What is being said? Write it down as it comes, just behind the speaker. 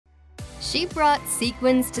She brought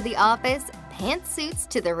sequins to the office, pantsuits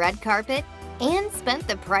to the red carpet, and spent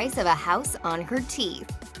the price of a house on her teeth.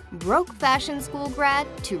 Broke fashion school grad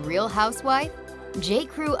to Real Housewife,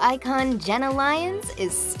 J.Crew icon Jenna Lyons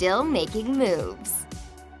is still making moves.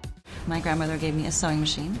 My grandmother gave me a sewing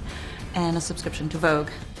machine and a subscription to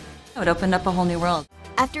Vogue. It opened up a whole new world.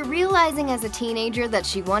 After realizing as a teenager that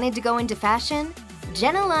she wanted to go into fashion,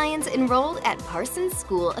 Jenna Lyons enrolled at Parsons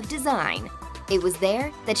School of Design. It was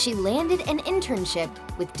there that she landed an internship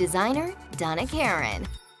with designer Donna Karan.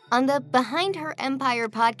 On the Behind Her Empire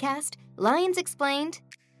podcast, Lyons explained,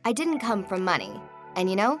 "I didn't come from money. And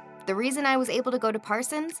you know, the reason I was able to go to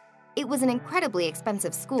Parsons, it was an incredibly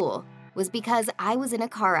expensive school, was because I was in a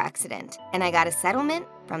car accident and I got a settlement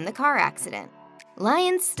from the car accident."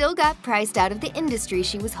 Lyons still got priced out of the industry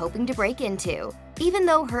she was hoping to break into. Even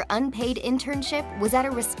though her unpaid internship was at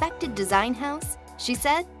a respected design house, she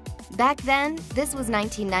said, "Back then, this was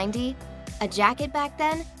 1990, a jacket back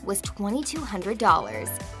then was $2,200.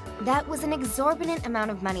 That was an exorbitant amount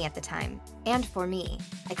of money at the time. And for me,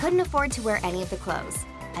 I couldn't afford to wear any of the clothes.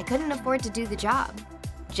 I couldn't afford to do the job."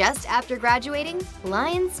 Just after graduating,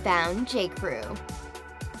 Lyons found J.Crew.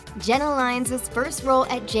 Jenna Lyons' first role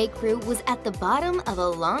at J.Crew was at the bottom of a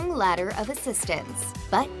long ladder of assistants.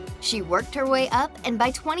 But she worked her way up, and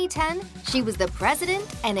by 2010, she was the president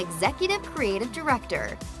and executive creative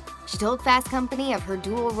director. She told Fast Company of her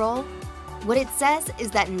dual role, "What it says is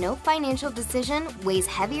that no financial decision weighs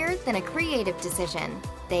heavier than a creative decision.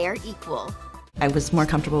 They are equal." I was more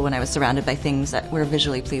comfortable when I was surrounded by things that were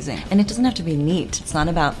visually pleasing. And it doesn't have to be neat. It's not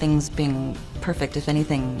about things being perfect. If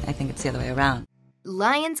anything, I think it's the other way around.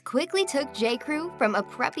 Lyons quickly took J.Crew from a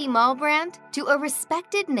preppy mall brand to a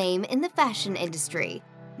respected name in the fashion industry.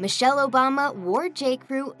 Michelle Obama wore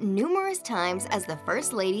J.Crew numerous times as the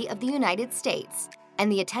First Lady of the United States,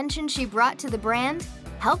 and the attention she brought to the brand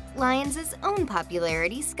helped Lyons' own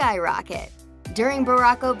popularity skyrocket. During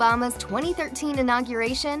Barack Obama's 2013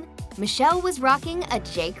 inauguration, Michelle was rocking a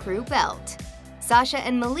J.Crew belt. Sasha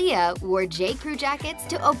and Malia wore J.Crew jackets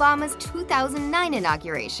to Obama's 2009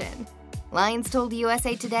 inauguration. Lyons told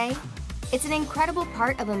USA Today, "It's an incredible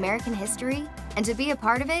part of American history, and to be a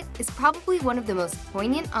part of it is probably one of the most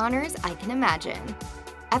poignant honors I can imagine."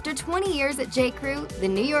 After 20 years at J.Crew, the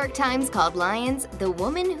New York Times called Lyons the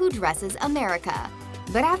woman who dresses America.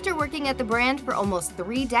 But after working at the brand for almost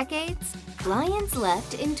 3 decades, Lyons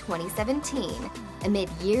left in 2017, amid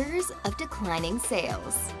years of declining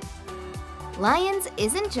sales. Lyons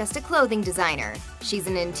isn't just a clothing designer, she's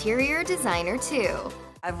an interior designer too.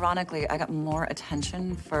 Ironically, I got more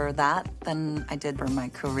attention for that than I did for my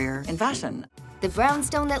career in fashion. The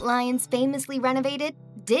brownstone that Lyons famously renovated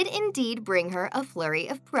did indeed bring her a flurry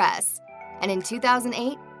of press. And in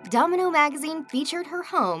 2008, Domino magazine featured her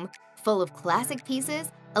home full of classic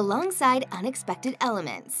pieces alongside unexpected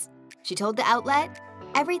elements. She told the outlet,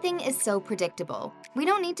 "Everything is so predictable. We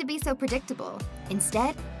don't need to be so predictable.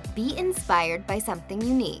 Instead, be inspired by something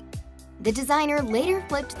unique." The designer later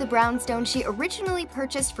flipped the brownstone she originally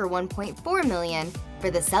purchased for $1.4 million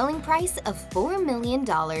for the selling price of $4 million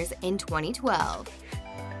in 2012.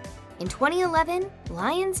 In 2011,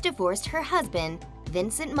 Lyons divorced her husband,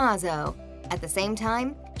 Vincent Mazzo. At the same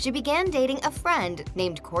time, she began dating a friend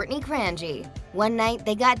named Courtney Cranji. One night,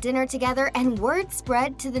 they got dinner together and word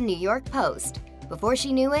spread to the New York Post. Before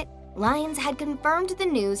she knew it, Lyons had confirmed the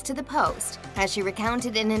news to the Post. As she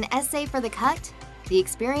recounted in an essay for The Cut, the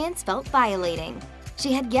experience felt violating.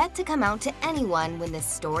 She had yet to come out to anyone when this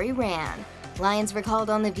story ran. Lyons recalled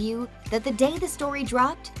on The View that the day the story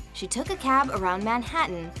dropped, she took a cab around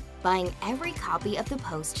Manhattan, buying every copy of the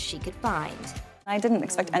Post she could find. I didn't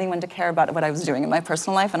expect anyone to care about what I was doing in my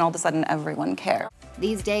personal life, and all of a sudden everyone cared.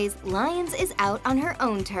 These days, Lyons is out on her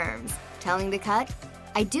own terms, telling The Cut,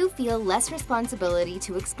 "I do feel less responsibility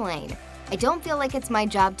to explain. I don't feel like it's my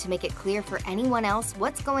job to make it clear for anyone else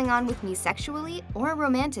what's going on with me sexually or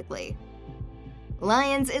romantically."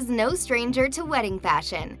 Lyons is no stranger to wedding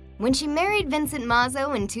fashion. When she married Vincent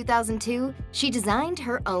Mazzo in 2002, she designed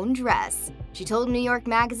her own dress. She told New York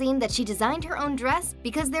Magazine that she designed her own dress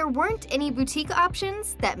because there weren't any boutique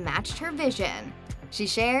options that matched her vision. She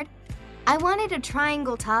shared, "I wanted a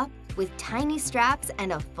triangle top with tiny straps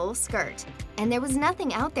and a full skirt, and there was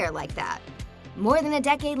nothing out there like that." More than a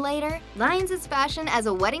decade later, Lyons' fashion as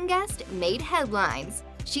a wedding guest made headlines.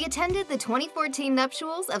 She attended the 2014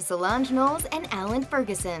 nuptials of Solange Knowles and Alan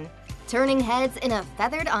Ferguson, turning heads in a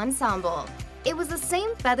feathered ensemble. It was the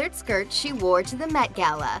same feathered skirt she wore to the Met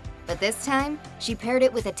Gala, but this time, she paired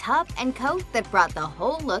it with a top and coat that brought the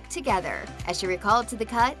whole look together. As she recalled to The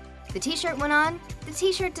Cut, "The t-shirt went on, the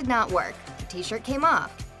t-shirt did not work. The t-shirt came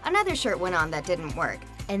off. Another shirt went on that didn't work.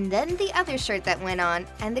 and then the other shirt that went on,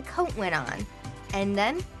 and the coat went on. And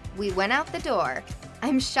then we went out the door.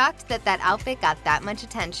 I'm shocked that that outfit got that much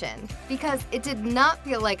attention, because it did not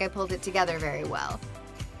feel like I pulled it together very well.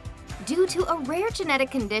 Due to a rare genetic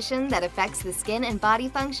condition that affects the skin and body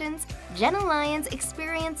functions, Jenna Lyons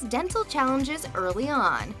experienced dental challenges early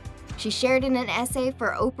on. She shared in an essay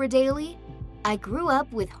for Oprah Daily, "I grew up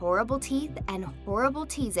with horrible teeth and horrible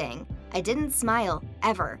teasing. I didn't smile,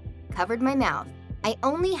 ever. Covered my mouth. I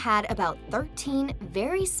only had about 13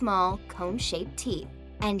 very small cone-shaped teeth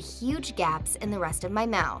and huge gaps in the rest of my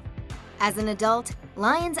mouth." As an adult,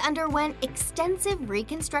 Lyons underwent extensive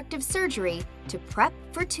reconstructive surgery to prep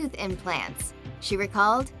for tooth implants. She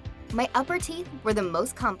recalled, "My upper teeth were the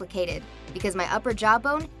most complicated because my upper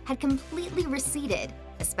jawbone had completely receded,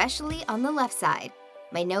 especially on the left side.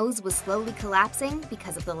 My nose was slowly collapsing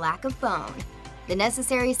because of the lack of bone. The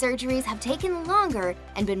necessary surgeries have taken longer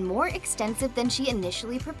and been more extensive than she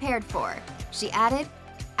initially prepared for." She added,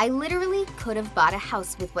 "I literally could have bought a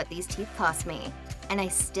house with what these teeth cost me, and I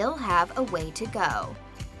still have a way to go."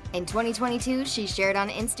 In 2022, she shared on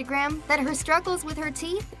Instagram that her struggles with her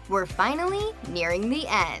teeth were finally nearing the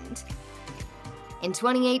end. In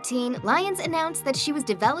 2018, Lyons announced that she was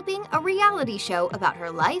developing a reality show about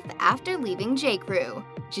her life after leaving J.Crew.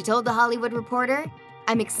 She told The Hollywood Reporter,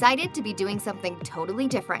 "I'm excited to be doing something totally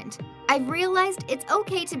different. I've realized it's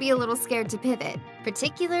okay to be a little scared to pivot,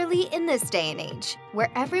 particularly in this day and age,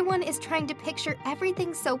 where everyone is trying to picture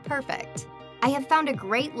everything so perfect. I have found a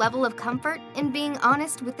great level of comfort in being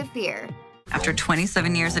honest with the fear." After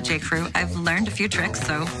 27 years at J.Crew, I've learned a few tricks,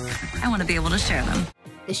 so I want to be able to share them.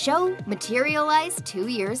 The show materialized 2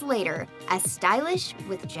 years later as Stylish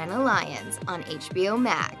with Jenna Lyons on HBO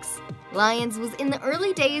Max. Lyons was in the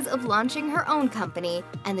early days of launching her own company,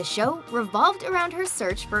 and the show revolved around her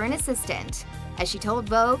search for an assistant. As she told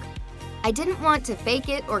Vogue, "I didn't want to fake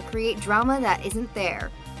it or create drama that isn't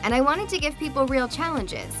there, and I wanted to give people real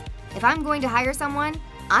challenges. If I'm going to hire someone,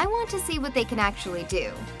 I want to see what they can actually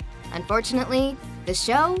do." Unfortunately, the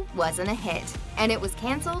show wasn't a hit, and it was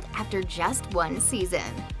canceled after just 1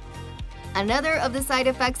 season. Another of the side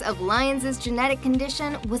effects of Lyons' genetic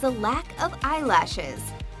condition was a lack of eyelashes,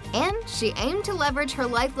 and she aimed to leverage her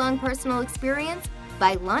lifelong personal experience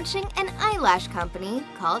by launching an eyelash company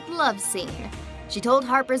called Love Scene. She told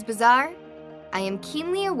Harper's Bazaar, "I am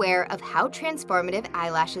keenly aware of how transformative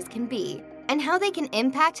eyelashes can be, and how they can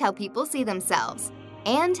impact how people see themselves,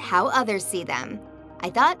 and how others see them. I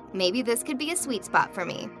thought maybe this could be a sweet spot for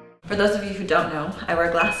me." For those of you who don't know, I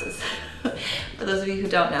wear glasses. For those of you who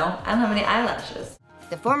don't know, I don't have any eyelashes.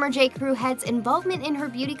 The former J.Crew head's involvement in her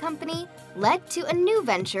beauty company led to a new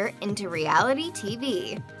venture into reality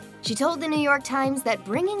TV. She told the New York Times that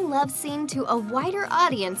bringing Love Scene to a wider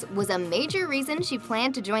audience was a major reason she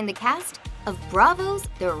planned to join the cast of Bravo's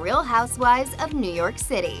The Real Housewives of New York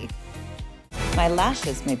City. My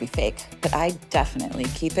lashes may be fake, but I definitely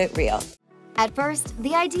keep it real. At first,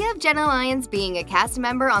 the idea of Jenna Lyons being a cast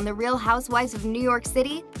member on The Real Housewives of New York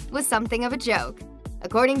City was something of a joke.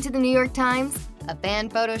 According to the New York Times, a fan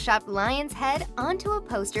photoshopped Lyons' head onto a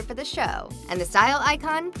poster for the show, and the style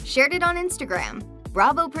icon shared it on Instagram.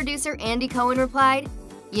 Bravo producer Andy Cohen replied,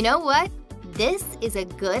 "You know what? This is a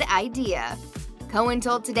good idea." Cohen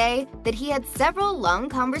told Today that he had several long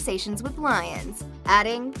conversations with Lyons,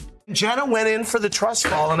 adding, "Jenna went in for the trust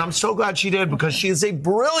fall, and I'm so glad she did because she is a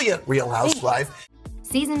brilliant Real Housewife."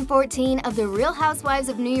 Season 14 of The Real Housewives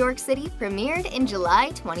of New York City premiered in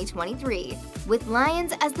July 2023, with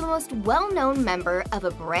Lyons as the most well-known member of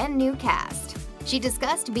a brand new cast. She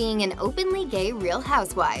discussed being an openly gay Real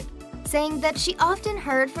Housewife, saying that she often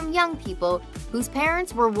heard from young people whose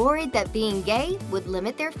parents were worried that being gay would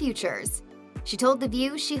limit their futures. She told The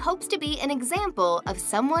View she hopes to be an example of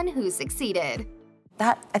someone who succeeded.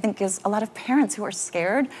 That, I think, gives a lot of parents who are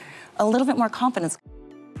scared a little bit more confidence.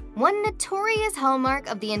 One notorious hallmark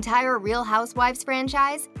of the entire Real Housewives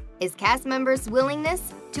franchise is cast members' willingness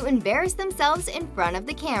to embarrass themselves in front of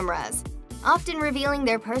the cameras, often revealing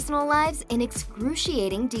their personal lives in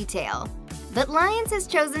excruciating detail. But Lyons has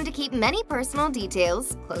chosen to keep many personal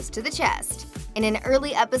details close to the chest. In an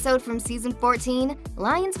early episode from season 14,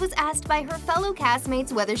 Lyons was asked by her fellow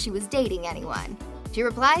castmates whether she was dating anyone. She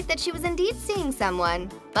replied that she was indeed seeing someone,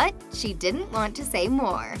 but she didn't want to say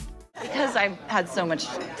more. Because I've had so much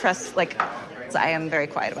press, I am very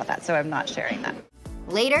quiet about that, so I'm not sharing that.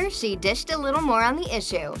 Later, she dished a little more on the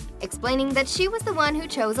issue, explaining that she was the one who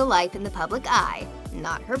chose a life in the public eye,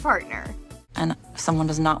 not her partner. And if someone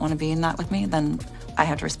does not want to be in that with me, then I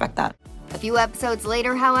have to respect that. A few episodes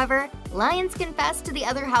later, however, Lyons confessed to the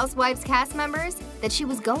other Housewives cast members that she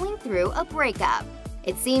was going through a breakup.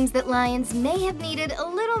 It seems that Lyons may have needed a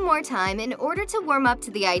little more time in order to warm up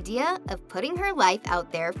to the idea of putting her life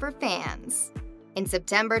out there for fans. In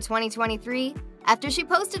September 2023, after she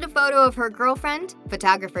posted a photo of her girlfriend,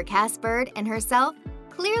 photographer Cass Bird, and herself,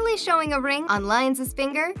 clearly showing a ring on Lyons'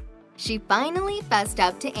 finger, she finally fessed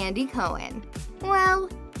up to Andy Cohen. Well,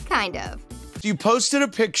 kind of. You posted a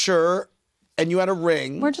picture and you had a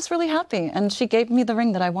ring. We're just really happy, and she gave me the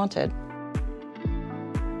ring that I wanted.